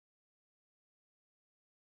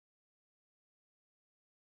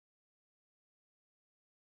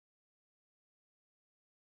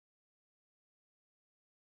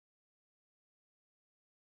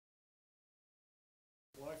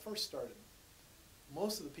when I first started,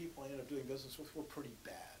 most of the people I ended up doing business with were pretty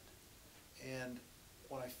bad. And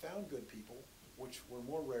when I found good people, which were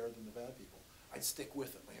more rare than the bad people, I'd stick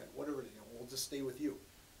with them. Whatever, we'll just stay with you.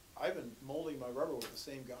 I've been molding my rubber with the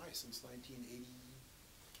same guy since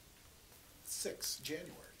 1986,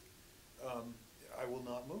 January. I will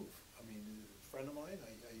not move. I mean, a friend of mine,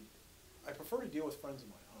 I prefer to deal with friends of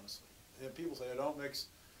mine, honestly. And people say, don't mix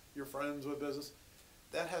your friends with business.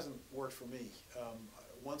 That hasn't worked for me.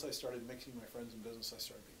 Once I started mixing my friends in business, I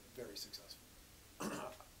started being very successful.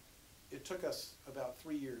 It took us about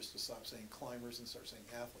 3 years to stop saying climbers and start saying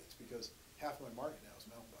athletes, because half of my market now is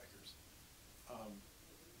mountain bikers.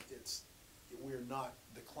 We're not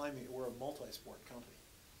the climbing, we're a multi-sport company.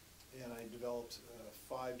 And I developed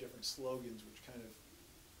 5 different slogans, which kind of,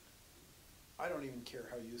 I don't even care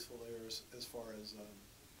how useful they are as far as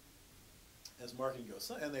marketing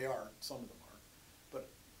goes. And they are, some of them are. But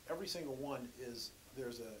every single one is,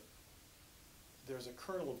 there's a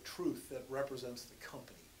kernel of truth that represents the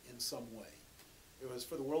company in some way. It was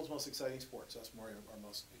for the world's most exciting sports. That's more our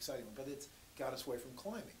most exciting one. But it's got us away from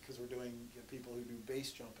climbing, because we're doing people who do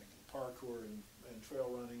base jumping and parkour and trail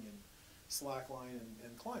running and slackline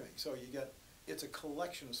and climbing. So you get, it's a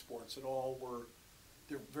collection of sports that all were,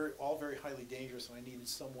 they're all very highly dangerous, and I needed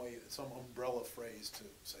some way, some umbrella phrase to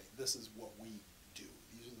say, this is what we do.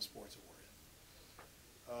 These are the sports that we're in.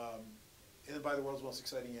 And then by the world's most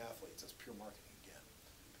exciting athletes, that's pure marketing again.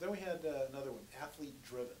 But then we had another one, athlete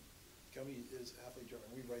driven. The company is athlete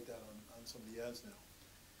driven. We write that on some of the ads now.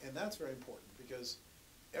 And that's very important, because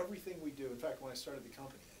everything we do, in fact, when I started the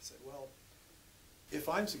company, I said, well, if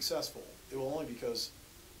I'm successful, it will only because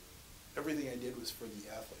everything I did was for the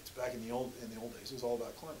athletes. Back in the old days, it was all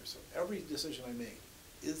about climbers. So every decision I made,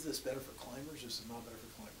 is this better for climbers, or is this not better for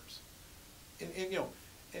climbers?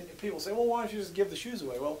 And people say, well, why don't you just give the shoes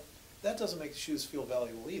away? Well, that doesn't make the shoes feel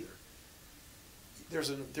valuable either. There's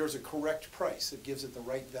a correct price that gives it the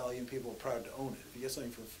right value, and people are proud to own it. If you get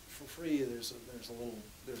something for free, there's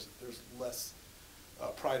less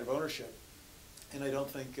pride of ownership, and I don't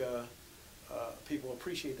think people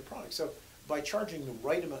appreciate the product. So by charging the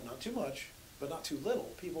right amount, not too much, but not too little,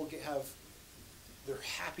 people they're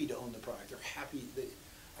happy to own the product. They're happy that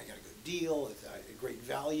I got a good deal, it's a great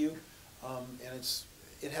value, and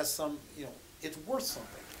it has some, it's worth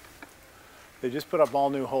something. They just put up all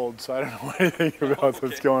new holds, so I don't know anything about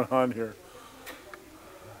what's going on here.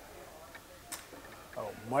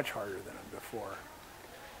 Oh, much harder than before.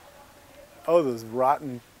 Oh, those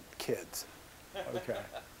rotten kids. Okay.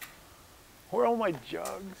 Where are all my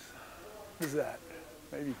jugs? What is that?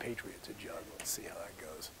 Maybe Patriot's a jug. Let's see how that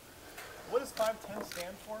goes. What does 510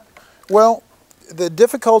 stand for? Well, the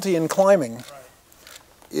difficulty in climbing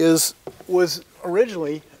was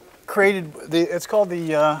originally created, it's called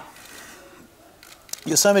the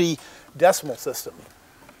Yosemite Decimal System.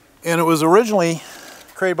 And it was originally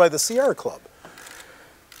created by the Sierra Club.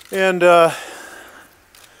 And the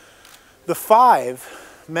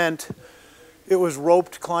 5 meant it was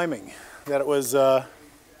roped climbing, that it was,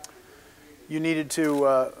 you needed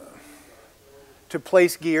to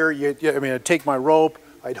place gear. I'd take my rope,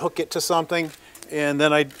 I'd hook it to something, and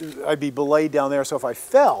then I'd be belayed down there. So if I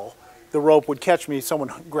fell, the rope would catch me,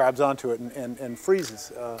 someone grabs onto it and freezes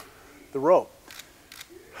the rope.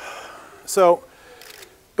 So,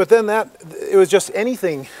 but then it was just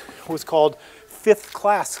anything was called 5th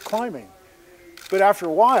class climbing. But after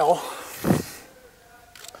a while,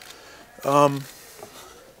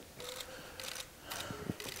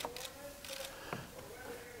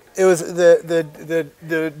 it was the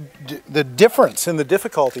difference in the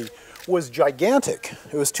difficulty was gigantic.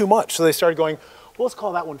 It was too much. So they started going, well, let's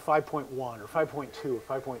call that one 5.1 or 5.2 or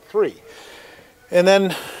 5.3. And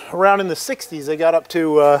then around in the 60s, they got up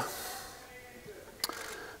to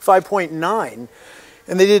 5.9,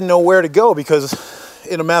 and they didn't know where to go, because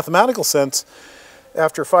in a mathematical sense,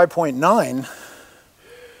 after 5.9,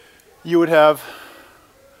 you would have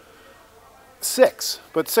 6,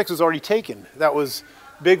 but 6 was already taken. That was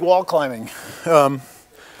big wall climbing.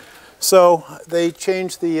 So they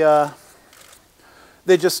changed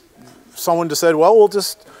someone just said, well, we'll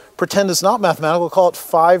just pretend it's not mathematical, we'll call it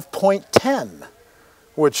 5.10,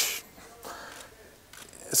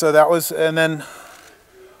 so that was, and then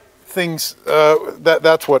things,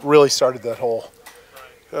 that's what really started that whole,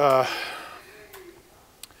 well,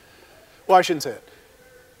 I shouldn't say it.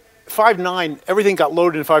 5.9, everything got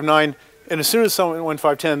loaded in 5.9, and as soon as someone went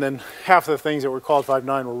 5.10, then half of the things that were called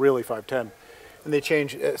 5.9 were really 5.10. And they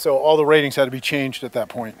changed, so all the ratings had to be changed at that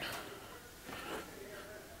point.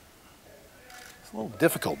 a little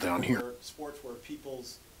difficult down here. Sports where people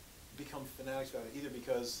become fanatics about it, either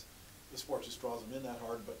because the sport just draws them in that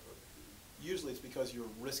hard, but usually it's because you're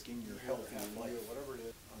risking your health and life or whatever it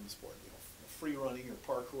is. on the sport. You know, free running or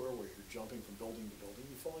parkour, where you're jumping from building to building,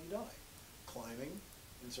 you fall, you die. Climbing,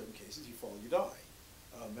 in certain cases, you fall, you die.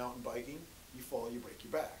 Mountain biking, you fall, you break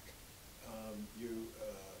your back.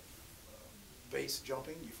 Base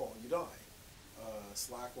jumping, you fall, you die.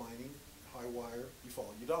 Slacklining, high wire, you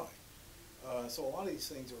fall, you die. So a lot of these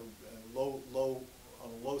things are on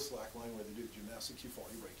a low slack line where they do gymnastics, you fall,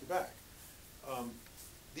 you break your back.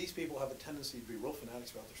 These people have a tendency to be real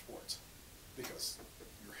fanatics about their sports because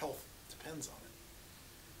your health depends on it.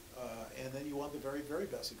 And then you want the very, very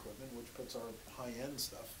best equipment, which puts our high-end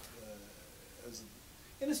stuff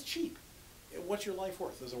and it's cheap. What's your life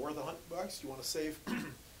worth? Is it worth $100? Do you want to save?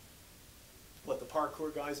 What, the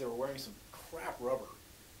parkour guys, they were wearing some crap rubber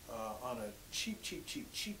on a cheap shoe.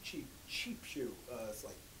 It's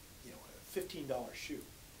like, you know, a $15 shoe.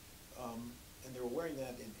 And they were wearing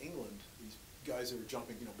that in England, these guys that were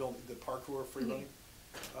jumping, you know, building the parkour, free running.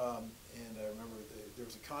 And I remember there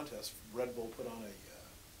was a contest, Red Bull put on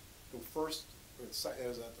the first, or it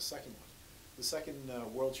was at the second one, the second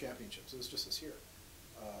World Championships. It was just this year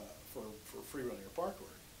for free running or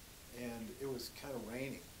parkour. And it was kind of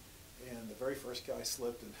raining. And the very first guy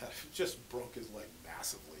slipped and just broke his leg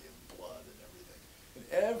massively in blood and everything. And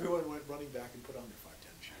everyone went running back and put on their